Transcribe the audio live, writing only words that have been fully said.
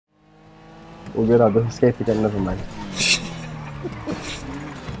All good, I'll just escape again, never mind.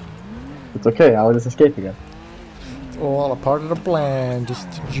 It's okay, I'll just escape again. It's all a part of the plan, just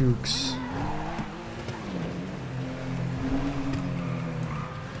jukes.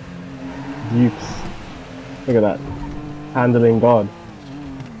 Dukes. Look at that. Handling God.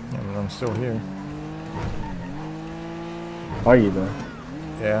 And I'm still here. Are you though?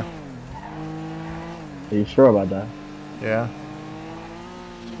 Yeah. Are you sure about that? Yeah.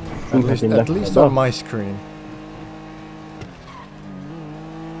 Seems At least on my screen.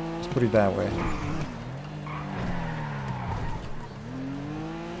 Let's put it that way.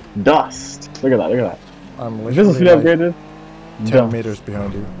 Dust! Look at that, look at that. I'm If this is literally fully like upgraded, 10 dust. meters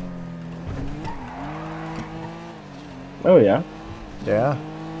behind you. Oh yeah? Yeah?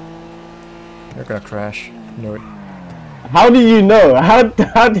 You're gonna crash. Knew it. How do you know? How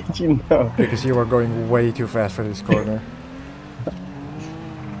did you know? Because you were going way too fast for this corner.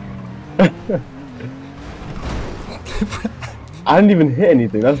 I didn't even hit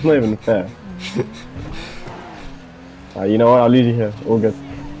anything, that's not even fair. You know what, I'll leave you here, all good.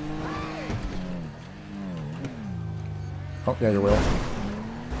 Oh, yeah, you will.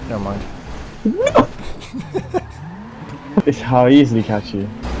 Never mind. It's how I easily catch you.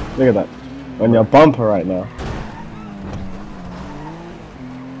 Look at that. On your bumper right now.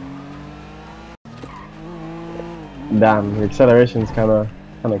 Damn, the acceleration's kinda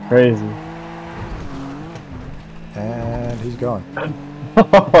crazy. And he's gone.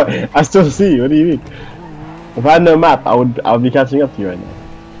 I still see you, what do you mean? If I had no map, I would be catching up to you right now.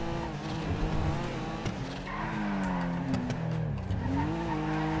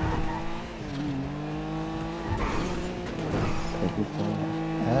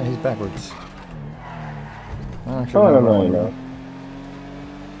 And he's backwards. Actually, Oh, no. no.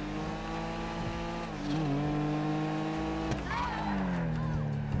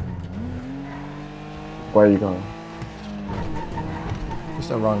 Where are you going?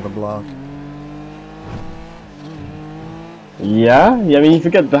 Just around the block. Yeah? I mean, you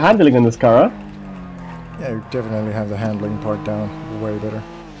forget the handling on this car, huh? Yeah, you definitely have the handling part down way better.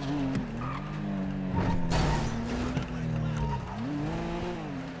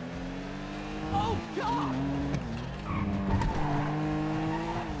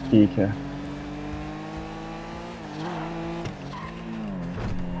 Okay.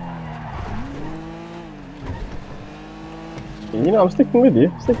 You know, I'm sticking with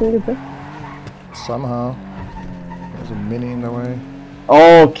you. Sticking with you. Somehow. There's a mini in the way.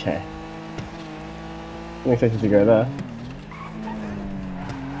 Okay. Didn't expect you to go there.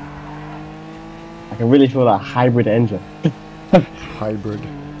 I can really feel that hybrid engine. Hybrid.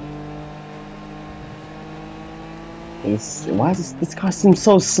 Why does this car seem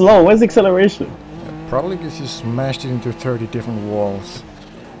so slow? Where's the acceleration? Yeah, probably because you smashed it into 30 different walls.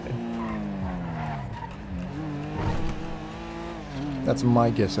 That's my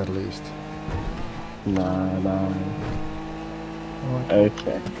guess, at least. Nah. What?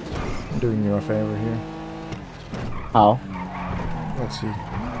 Okay. I'm doing you a favor here. How? Let's see.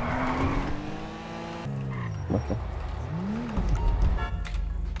 Okay.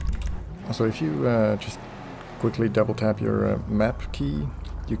 So if you just quickly double tap your map key,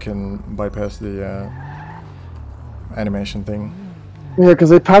 you can bypass the animation thing. Yeah, because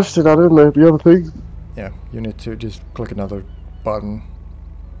they patched it out, didn't they? The other thing. Yeah, you need to just click another button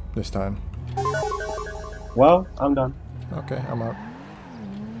this time. Well, I'm done. Okay, I'm out.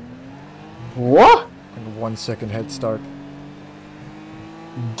 What? And 1 second head start.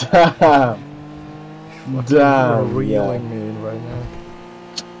 Damn. You're reeling me in right now.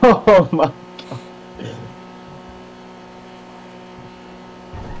 Oh my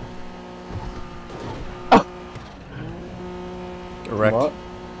god. Correct.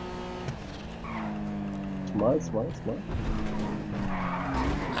 Smart.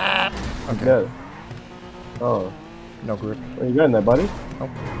 Okay. Good. Oh. No grip. Where you going there, buddy? Nope.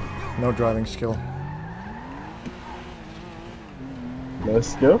 No driving skill. No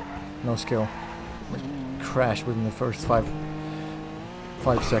skill? No skill. We crashed within the first five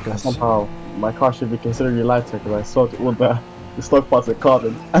seconds. Somehow, my car should be considerably lighter because I saw all the stock parts are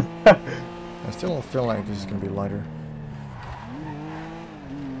carbon. I still feel like this is gonna be lighter.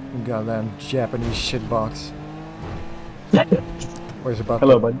 Goddamn Japanese shitbox. Where's about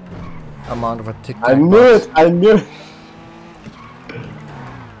Hello, the buddy. amount of a tic-tac I knew box? it! I knew it!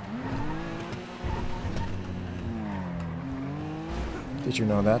 Did you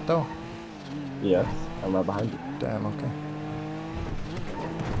know that though? Yes, I'm right behind you. Damn, okay.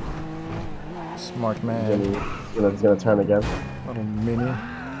 Smart man. He's gonna turn again. Little mini.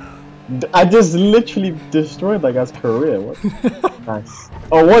 I just literally destroyed that guy's career. What? Nice.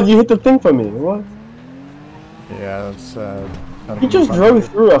 Oh, what? You hit the thing for me? What? Yeah, that's. You just drove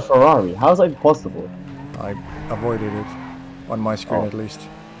through a Ferrari. How's that possible? I avoided it on my screen at least.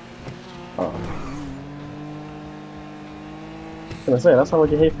 Oh. I was gonna say, that's how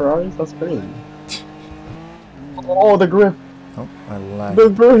much you hate Ferraris? That's crazy. Oh, the grip! Oh, I lagged. The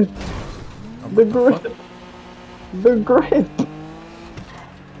grip! Oh, The grip! The grip!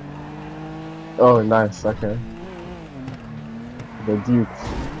 Oh, nice, okay. The Duke.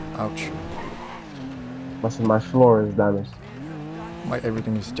 Ouch. My floor is damaged. My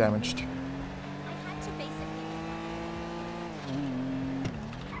everything is damaged.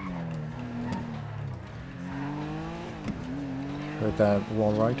 Heard that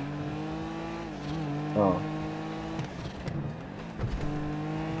wall right? Oh.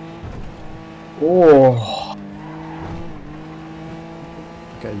 Oh.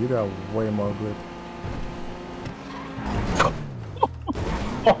 Okay, you got way more grip.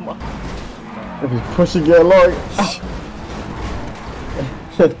 Oh my. If he's pushing it along.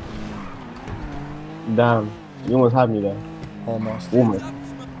 Damn. You almost had me there. Almost. Almost.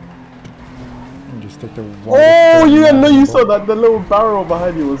 You just take the wall. Oh, yeah, no, you saw that. The little barrel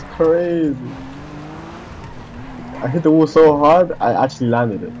behind you was crazy. I hit the wall so hard, I actually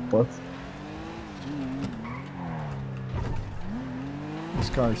landed it. What? This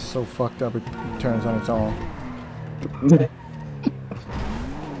car is so fucked up, it turns on its own. It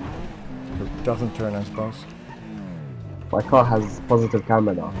doesn't turn, I suppose. My car has positive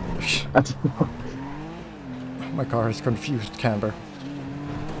camber now. My car has confused camber.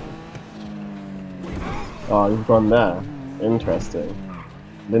 Oh, you've gone there. Interesting.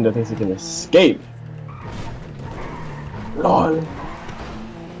 Linda thinks he can escape. LOL.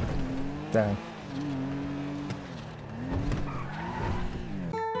 Damn.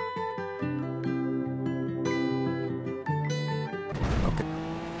 Okay.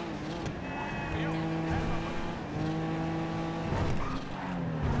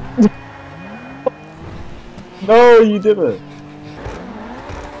 No, you didn't.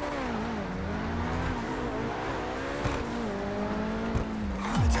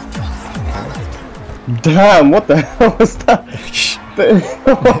 Damn, what the hell was that?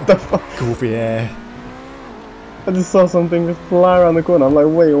 What the fuck? Goofy, yeah. I just saw something just fly around the corner. I'm like,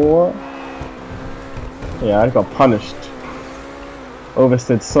 wait, what? Yeah, I got punished.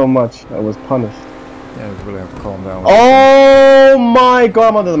 Overstayed so much, I was punished. Yeah, you really have to calm down. Oh my god,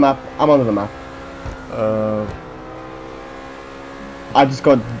 I'm under the map. I'm under the map. I just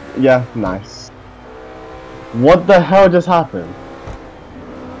got... yeah, nice. What the hell just happened?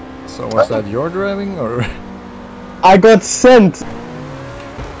 So was that your driving, or...? I got sent!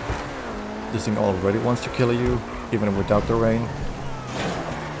 This thing already wants to kill you, even without the rain.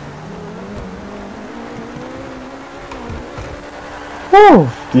 Whew!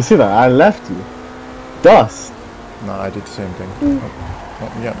 Do you see that? I left you. Dust! No, I did the same thing. Oh,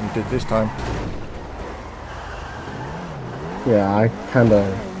 yeah, you did this time. Yeah, I kinda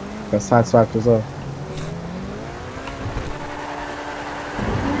got sideswiped as well.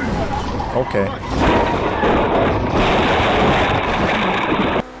 Okay.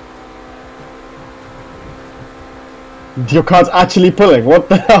 Your car's actually pulling, what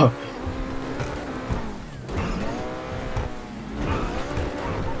the hell?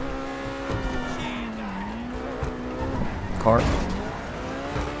 Car.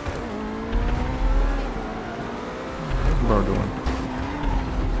 Bro doing.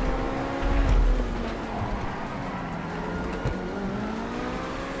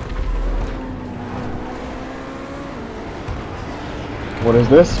 What is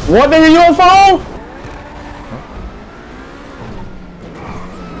this? What is your phone?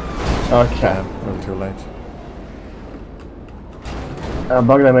 Okay. Yeah, a little too late. A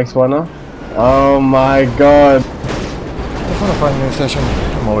bug that makes one now? Oh my god. I want to find a new session.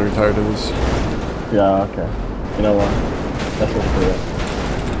 I'm already tired of this. Yeah, okay. You know what? That's what's for it.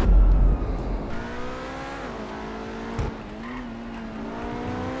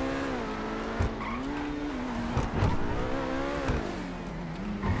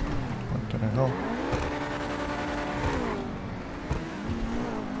 What the hell?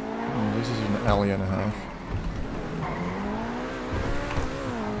 Oh, this is an alley and a half.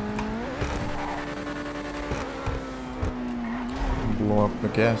 Blow up the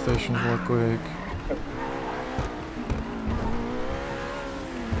gas stations real quick.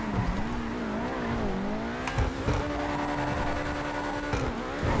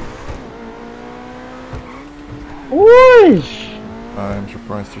 Whoosh! I'm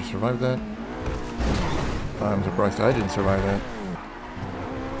surprised you survived that. I'm surprised I didn't survive that.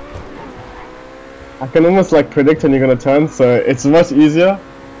 I can almost like predict when you're gonna turn, so it's much easier.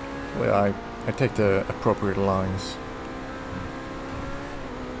 Well, I take the appropriate lines.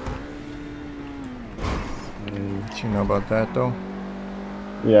 Did you know about that though?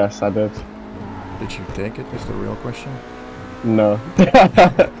 Yes, I did. Did you take it? Is the real question. No.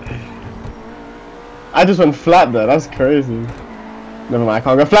 I just went flat there, that's crazy. Never mind, I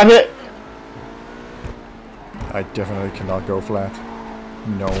can't go flat here! I definitely cannot go flat.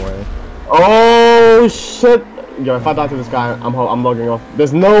 No way. Oh shit! Yo, if I die to this guy, I'm logging off.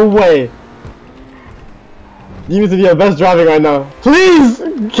 There's no way! You need to be your best driving right now. Please!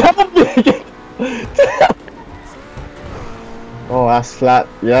 Help me! Oh, that's flat.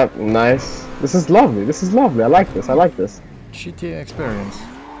 Yep, nice. This is lovely, this is lovely. I like this, I like this. GTA experience.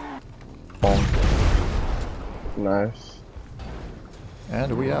 Bonk. Nice.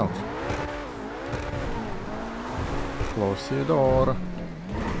 And we out. Close the door.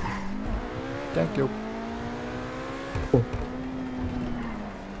 Thank you.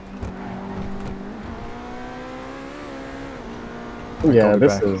 Yeah,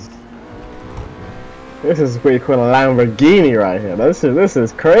 this is what you call a Lamborghini right here. This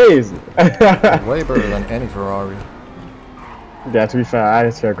is crazy. Way better than any Ferrari. Yeah, to be fair, I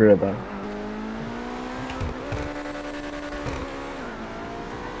actually agree with that.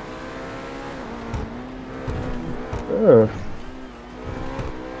 Ugh.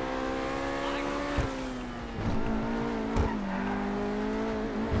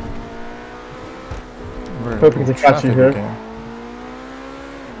 Hoping to catch you here. Again.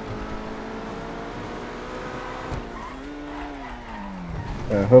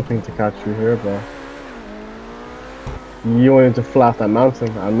 Yeah, hoping to catch you here, but you wanted to fly off that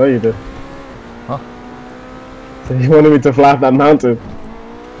mountain. I know you did. Huh? So you wanted me to fly off that mountain.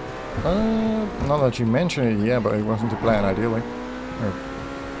 Now that you mention it, yeah, but it wasn't the plan ideally. Or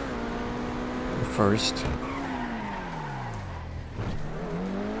first.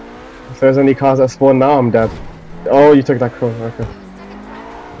 If there's any cars that spawn now, I'm dead. Oh, you took that car. Okay.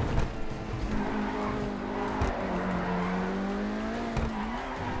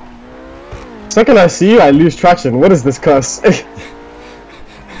 Second I see you, I lose traction. What is this cuss?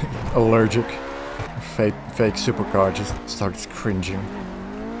 Allergic. Fake supercar just starts cringing.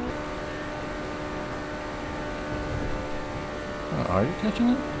 Are you catching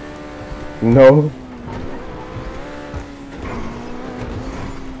it? No.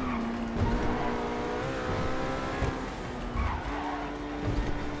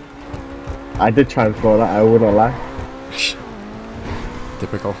 I did try and throw that, I wouldn't lie.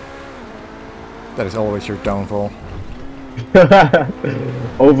 Typical. That is always your downfall.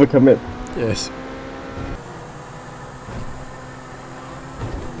 Overcommit. Yes.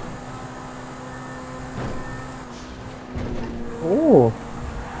 Oh.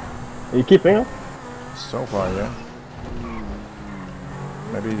 Are you keeping up? So far, yeah.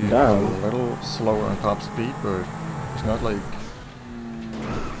 Maybe Damn. a little slower on top speed, but it's not like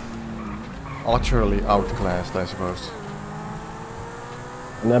utterly outclassed, I suppose.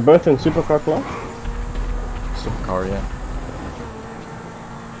 And they're both in supercar class? Supercar, yeah.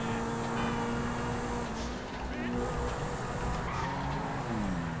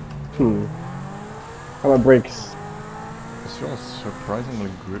 How about brakes? This feels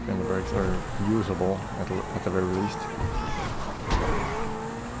surprisingly grippy, and the brakes are usable at the very least.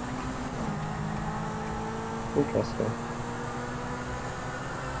 Interesting.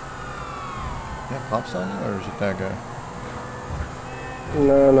 Yeah, cops on you, or is it that guy?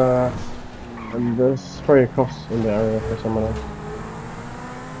 No. And there's probably cops in the area for someone else.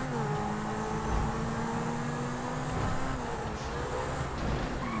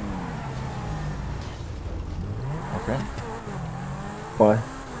 Okay. Why?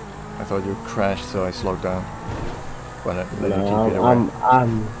 I thought you crashed, so I slowed down. But I let you keep it No, away.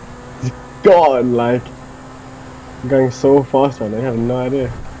 I'm gone, like going so fast right now, I have no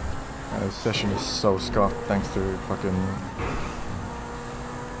idea. This session is so scuffed thanks to fucking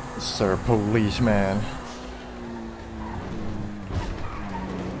Sir Policeman.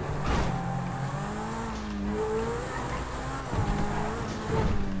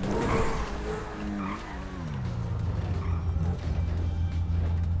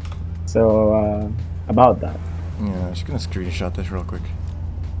 So, about that. Yeah, I'm just gonna screenshot this real quick.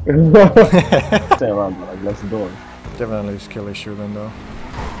 Stay around, but like, let's do it. Definitely a skill issue then though.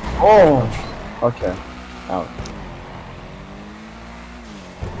 Oh! Okay. Out.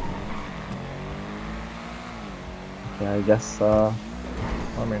 Yeah, I guess, I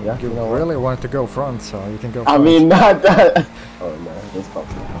mean, yeah, you you know what? really wanted to go front, so you can go I front. mean, not that. Oh no, there's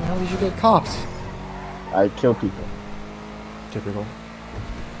cops now. How the hell did you get cops? I kill people. Typical.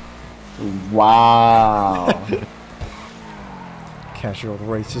 Wow. Casual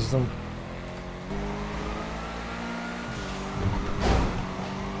racism.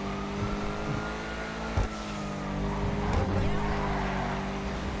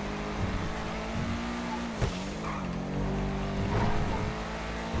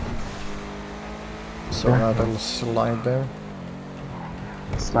 So that little slide there.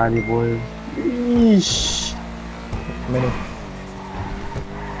 Slidey boys. Yeesh. Mini.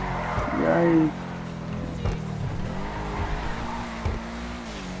 Yikes.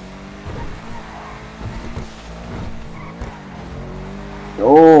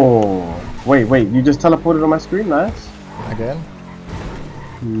 Oh, wait, you just teleported on my screen, nice. Again?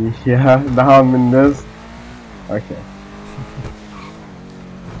 Yeah, now I'm in this. Okay.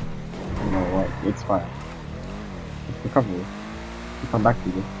 You know what, it's fine. It's recovery. We'll come back to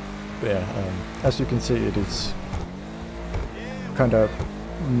you. Yeah, as you can see, it is kind of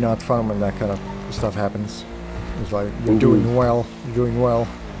not fun when that kind of stuff happens. It's like, you're doing well,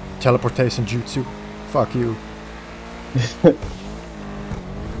 teleportation jutsu, fuck you.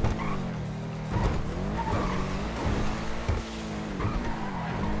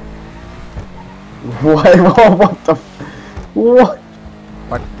 Why? What the? What?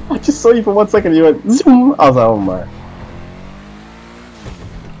 What? I just saw you for 1 second. You went zoom. I was like, oh my.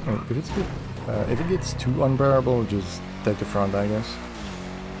 If it gets too unbearable, just take the front, I guess.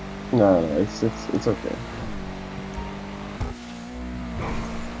 No, it's okay.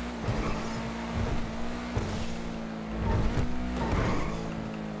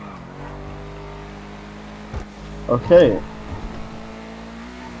 Okay.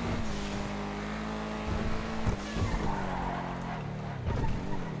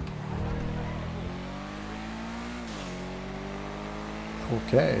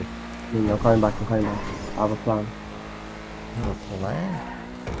 Okay. I'm coming back. I have a plan. You have a plan?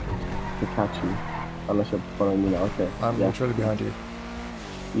 To catch you. Unless you're following me now. Okay. I'm literally behind you.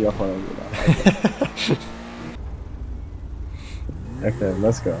 You're following me now. Okay. Okay,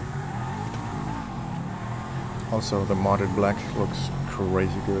 let's go. Also, the modded black looks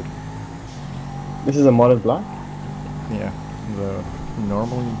crazy good. This is a modded black? Yeah. The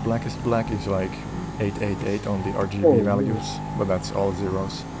normally blackest black is like 888 on the RGB values, but that's all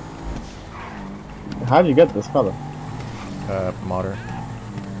zeros. How did you get this color? Modder.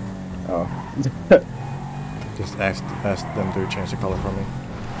 Oh. Just asked them to change the color for me.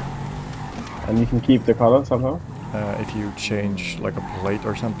 And you can keep the color somehow? If you change like a plate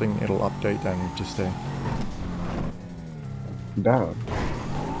or something, it'll update and just stay. Damn.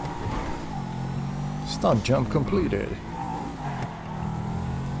 Stunt jump completed.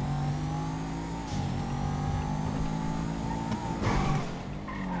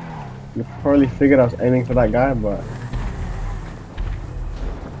 You probably figured I was aiming for that guy, but...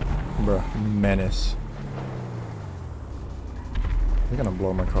 Bruh, menace. You're gonna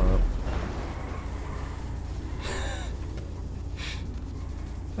blow my car up.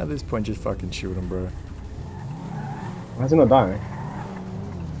 At this point, just fucking shoot him, bro. Why is he not dying?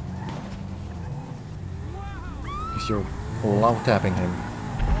 Because you're love tapping him.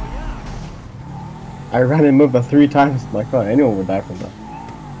 I ran and moved 3 times in my car. Anyone would die from that.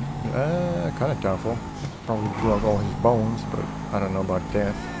 Kind of doubtful. Probably broke all his bones, but I don't know about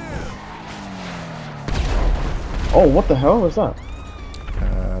death. Oh, what the hell was that?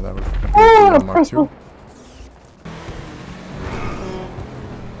 That would appear to be Mark 2.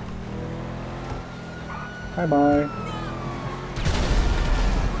 Bye-bye.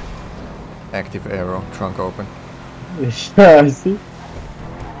 Active Aero, trunk open. Yeah, I see.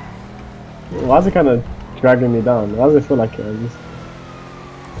 Why is it kind of dragging me down? Why does it feel like just...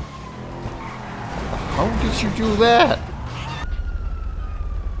 How did you do that?